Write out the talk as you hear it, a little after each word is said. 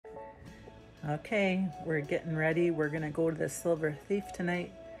Okay, we're getting ready. We're gonna go to the Silver Thief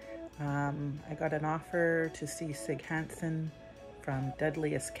tonight. I got an offer to see Sig Hansen from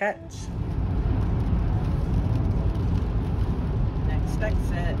Deadliest Catch. Next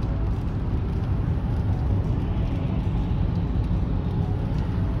exit.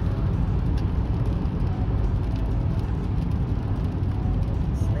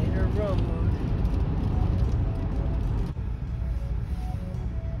 Slater Road.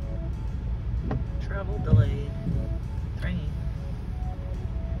 Travel delayed. Train.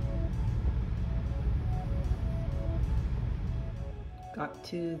 Got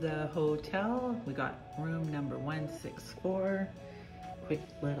to the hotel. We got room number 164. Quick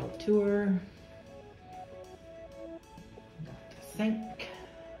little tour. Got the sink,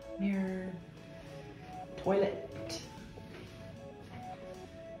 mirror, toilet,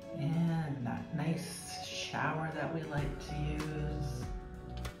 and that nice shower that we like to use.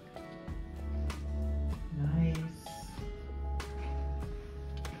 Nice.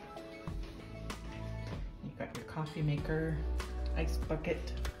 You got your coffee maker, ice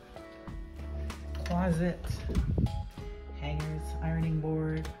bucket, closet, hangers, ironing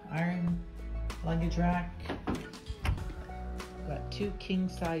board, iron, luggage rack. Got two king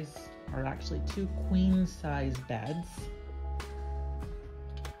size, or actually two queen size beds.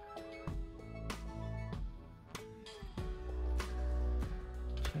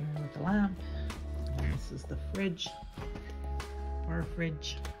 Chair with a lamp. And this is the fridge, bar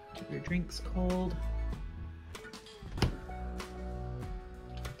fridge. Keep your drinks cold.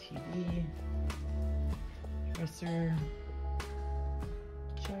 TV, dresser,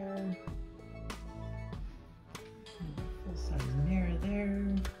 chair, full-size mirror there.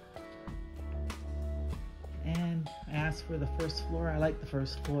 And I asked for the first floor. I like the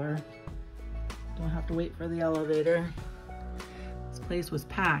first floor. Don't have to wait for the elevator. This place was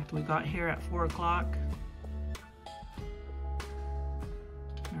packed. We got here at 4 o'clock.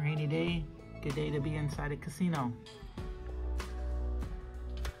 A rainy day, good day to be inside a casino.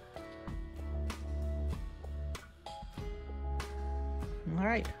 All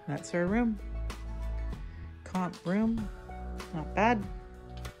right, that's our room. Comp room, not bad.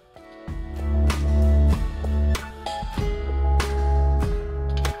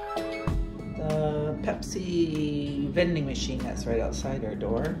 The Pepsi vending machine that's right outside our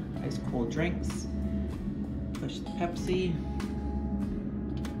door. Ice cold drinks. Push the Pepsi.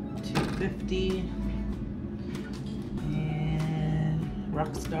 $2.50. And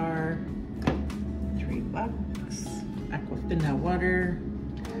Rockstar, $3. Aquafina water,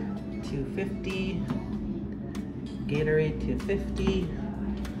 $2.50. Gatorade, $2.50.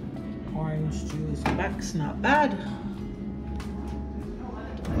 Orange juice Beck's, not bad.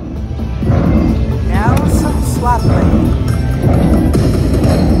 Now some swapping.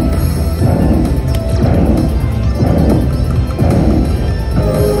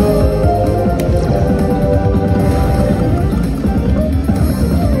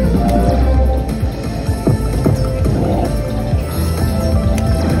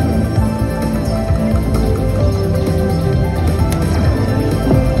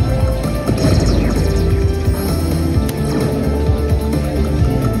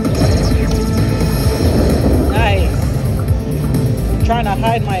 Trying to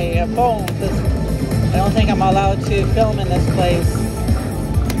hide my phone because I don't think I'm allowed to film in this place.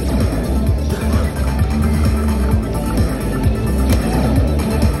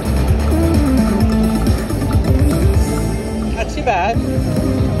 Not too bad.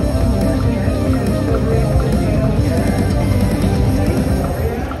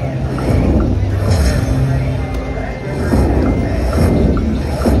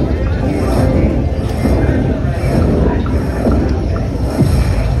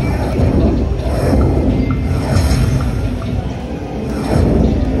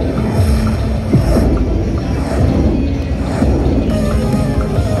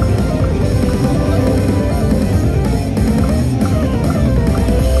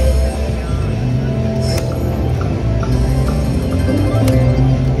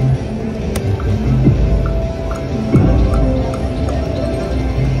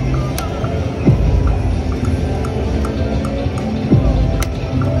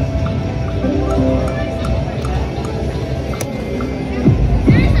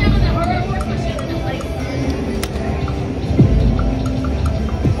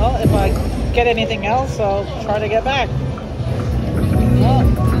 Get anything else, I'll try to get back. Well,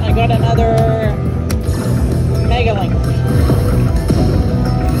 I got another Mega Link.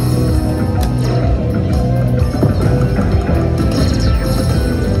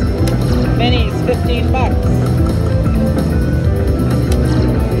 Minis, $15.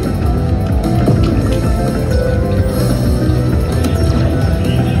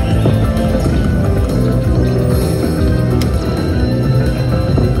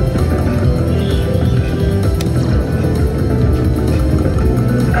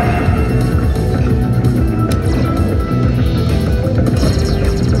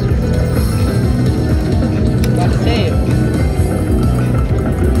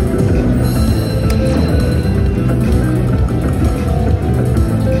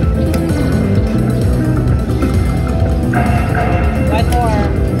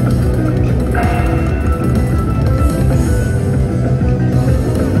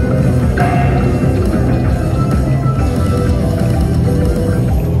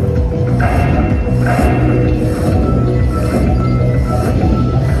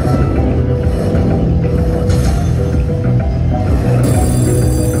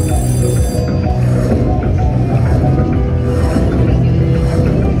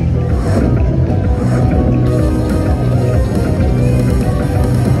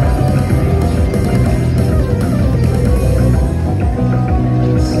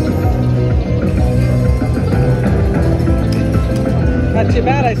 Not too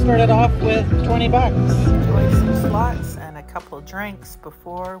bad. I started off with 20 bucks. Enjoy some slots and a couple drinks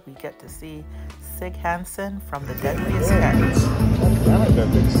before we get to see Sig Hansen from the Deadliest catch.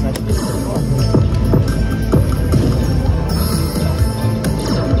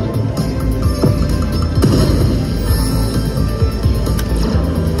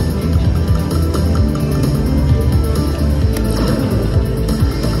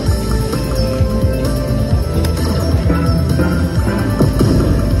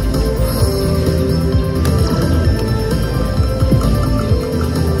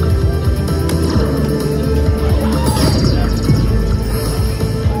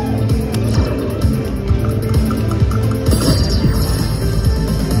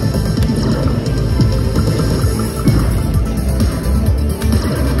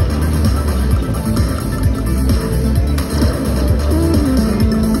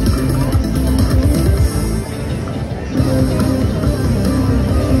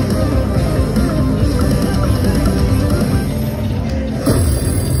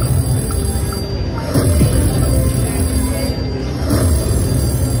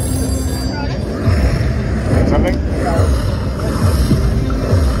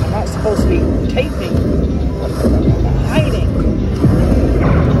 Supposed to be taping, hiding.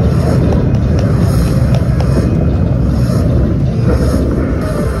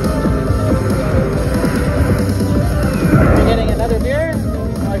 You're getting another beer?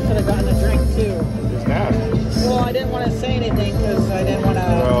 Oh, I should have gotten a drink too. Well, I didn't want to say anything because I didn't want to.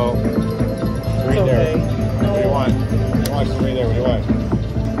 Well, three there. No. What do you want? You want three there? What do you want?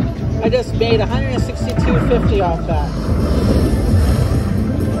 I just made $162.50 off that.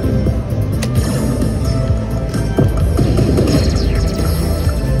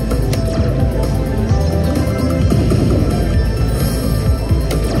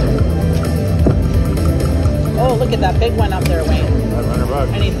 Oh, look at that big one up there, Wayne. 500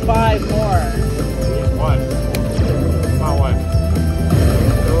 bucks. I need 5 more. Just one. Come on, one.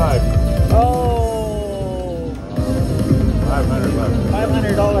 You're alive. Oh. 500 bucks.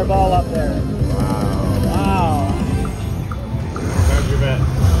 $500 ball up there. Wow. Wow. How'd you bet?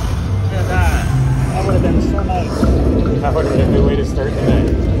 Look at that. That would have been so nice. That would have been a good way to start the night.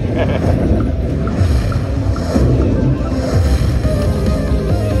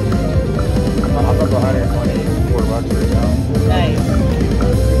 I'm up 124 bucks right now. Nice.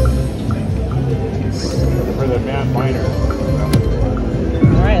 For the man miner.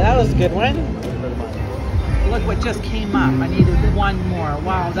 Alright, that was a good one. Look what just came up. I needed one more.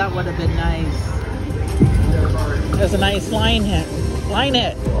 Wow, that would have been nice. There's a nice line hit. Line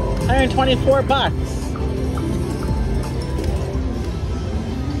hit. 124 bucks.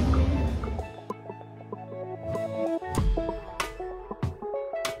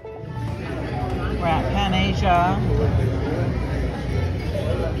 We're at Pan Asia.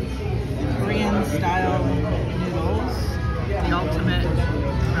 Korean style noodles. The ultimate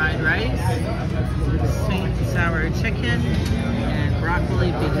fried rice. Sweet and sour chicken. And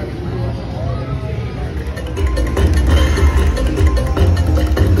broccoli beef.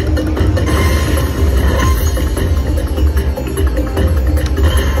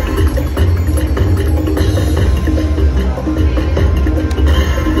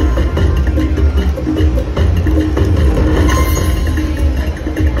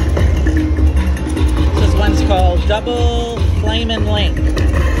 Called Double Flamin' Link.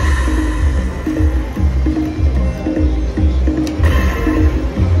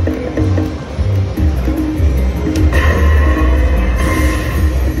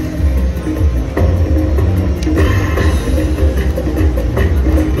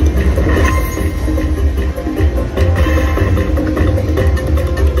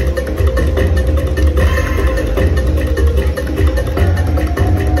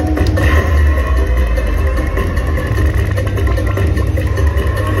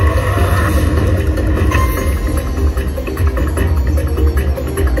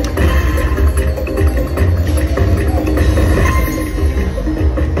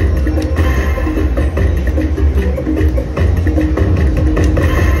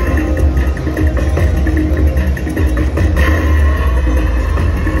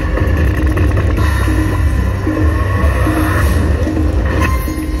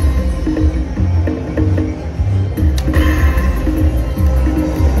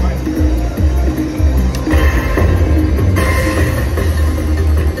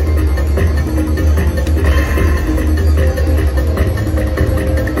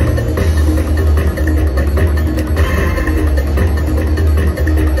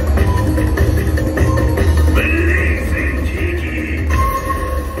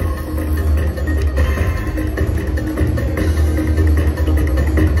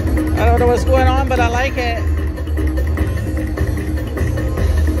 I like it.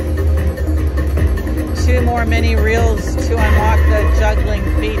 2 more mini reels to unlock the juggling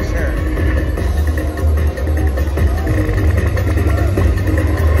feature.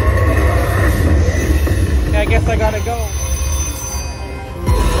 I guess I gotta go.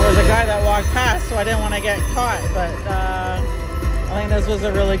 There was a guy that walked past, so I didn't want to get caught, but I think this was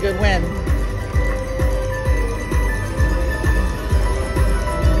a really good win.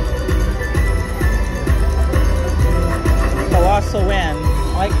 Colossal win.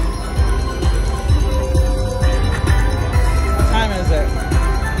 Like, what time is it?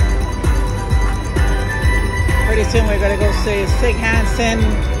 Pretty soon we're gonna go see Sig Hansen.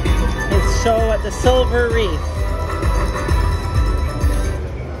 His show at the Silver Reef.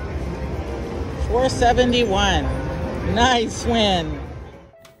 471. Nice win.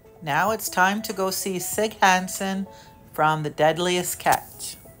 Now it's time to go see Sig Hansen from the Deadliest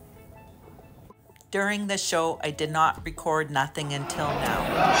catch. During the show, I did not record nothing until now.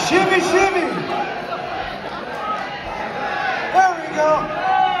 Shimmy, shimmy! There we go!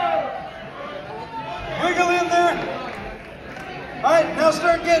 Wiggle in there. All right, now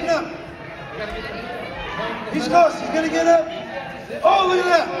start getting up. He's close, he's gonna get up. Oh, look at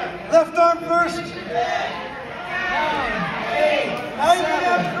that. Left arm first. Now you're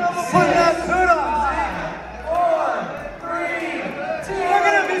gonna have trouble putting that hood on. 4, 3, 2. Look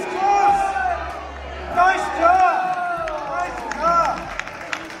at him, he's close. Nice job. Nice job.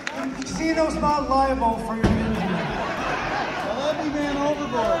 The casino's not liable for your injury. Let me man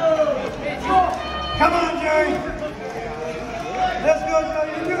overboard. Come on, Jerry. Let's go, Joe.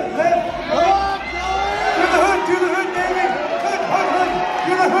 You do it. Do the hood, baby. Hood.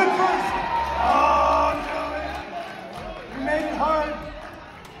 Do the hood first. Oh, Joey. You made it hard.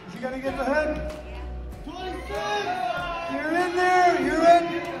 You gotta get the hood. 26. You're in there. You're in.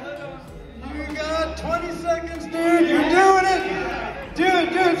 You got 20 seconds, dude. You're doing it. Do it.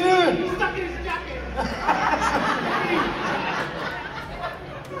 He's stuck in his jacket.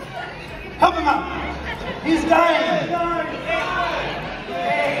 Help him out. He's dying.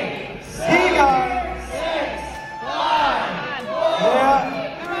 He got 6, 5, 4,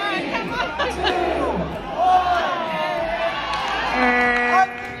 3, 2, 1.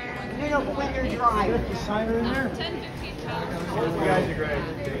 Hang up when you're dry. Get the signer in there. 10, 15. You guys are great.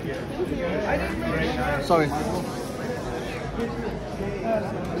 Thank you. Sorry.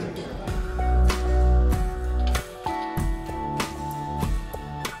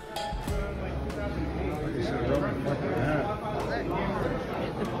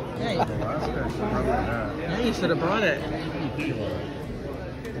 Yeah, you should have brought it. I'm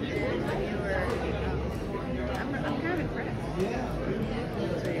kind of impressed.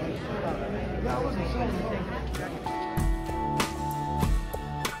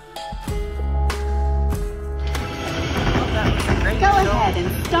 Go ahead and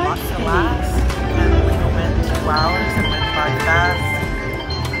start Lots to last. And we went 2 hours and went by fast.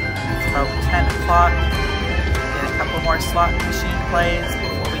 It's about 10 o'clock. Get a couple more slot machine plays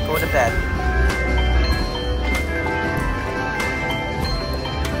before we go to bed.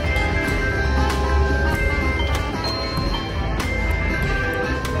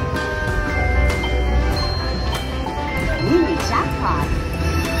 Mini jackpot.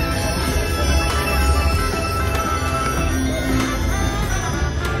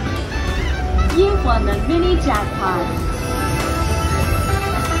 You won the mini jackpot.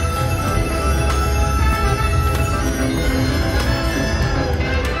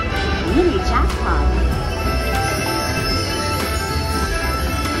 Mini jackpot.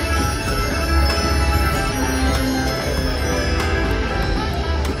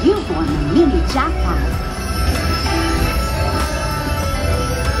 You've won the mini jackpot.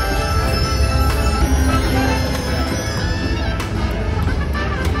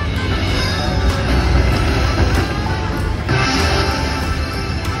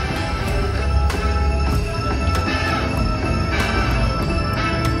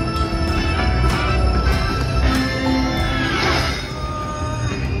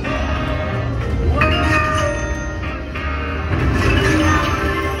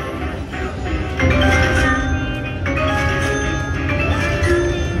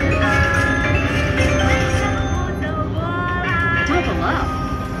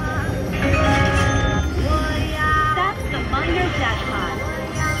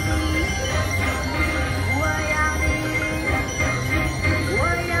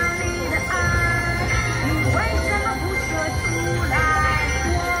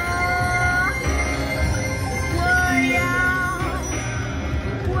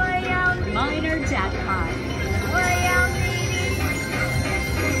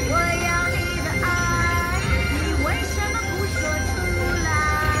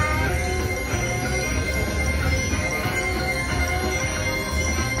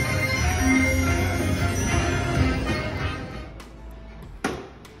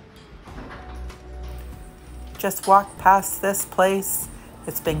 Just walked past this place.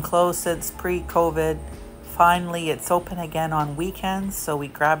 It's been closed since pre-COVID. Finally, it's open again on weekends, so we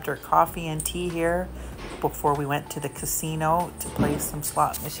grabbed our coffee and tea here before we went to the casino to play some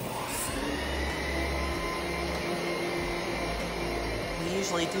slot machines. We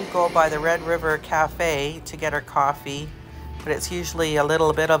usually do go by the Red River Cafe to get our coffee, but it's usually a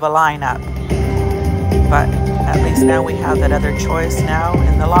little bit of a lineup. But at least now we have that other choice now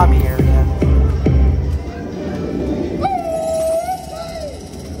in the lobby area.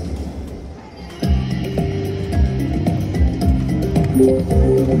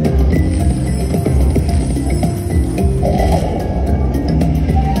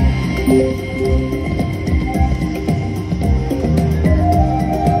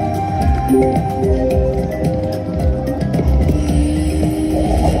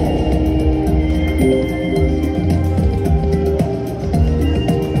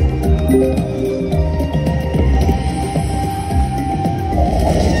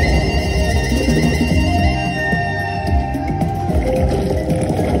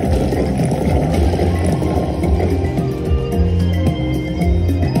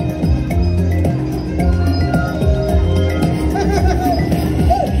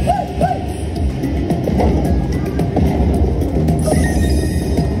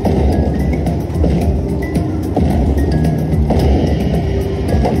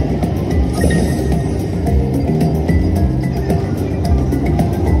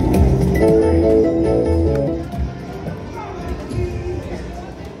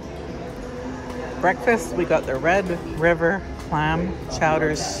 Breakfast, we got the Red River clam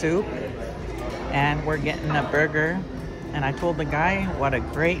chowder soup, and we're getting a burger. And I told the guy what a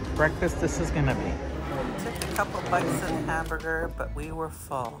great breakfast this is gonna be. Took a couple bites of the hamburger, but we were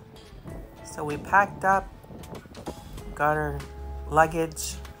full. So we packed up, got our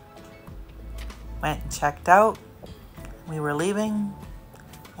luggage, went and checked out. We were leaving,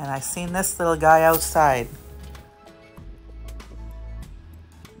 and I seen this little guy outside.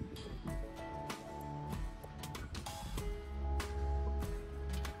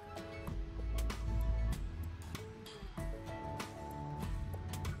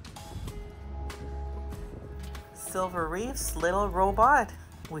 Silver Reef's little robot.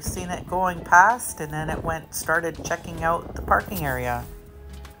 We've seen it going past, and then it started checking out the parking area.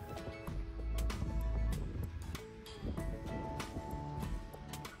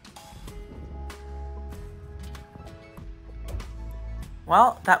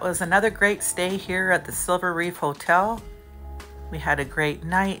 Well, that was another great stay here at the Silver Reef Hotel. We had a great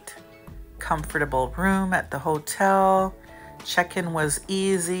night, comfortable room at the hotel. Check-in was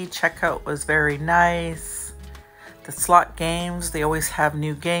easy, checkout was very nice. The slot games, they always have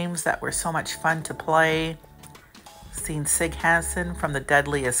new games that were so much fun to play. Seen Sig Hansen from the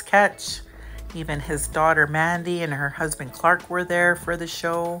Deadliest catch. Even his daughter Mandy and her husband Clark were there for the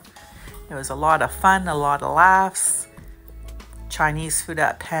show. It was a lot of fun, a lot of laughs. Chinese food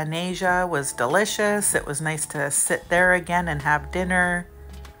at Pan Asia was delicious. It was nice to sit there again and have dinner.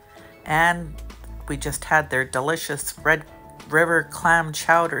 And we just had their delicious Red River clam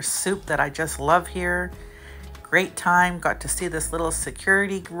chowder soup that I just love here. Great time, got to see this little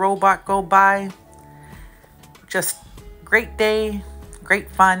security robot go by. Just great day, great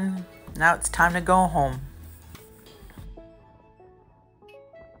fun. Now it's time to go home.